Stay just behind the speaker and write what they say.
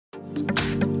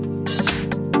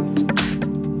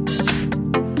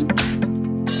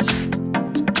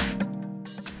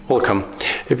Welcome.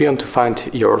 If you want to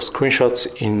find your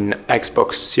screenshots in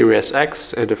Xbox Series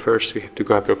X, the first we have to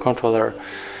grab your controller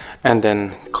and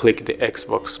then click the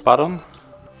Xbox button.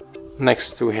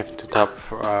 Next we have to tap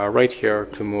right here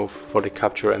to move for the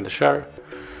capture and the share,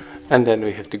 and then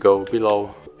we have to go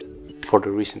below for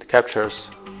the recent captures,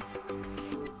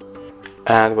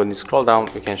 and when we scroll down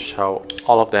we can show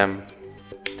all of them,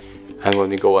 and when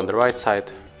we go on the right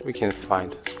side we can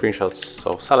find screenshots.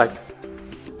 So select,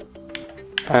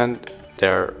 and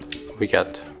there we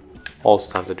get all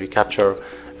stuff that we capture,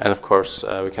 and of course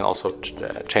we can also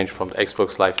change from the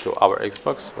Xbox Live to our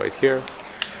Xbox right here,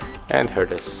 and here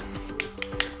it is.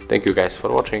 Thank you guys for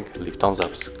watching. Leave thumbs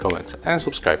ups, comments and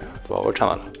subscribe to our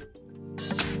channel.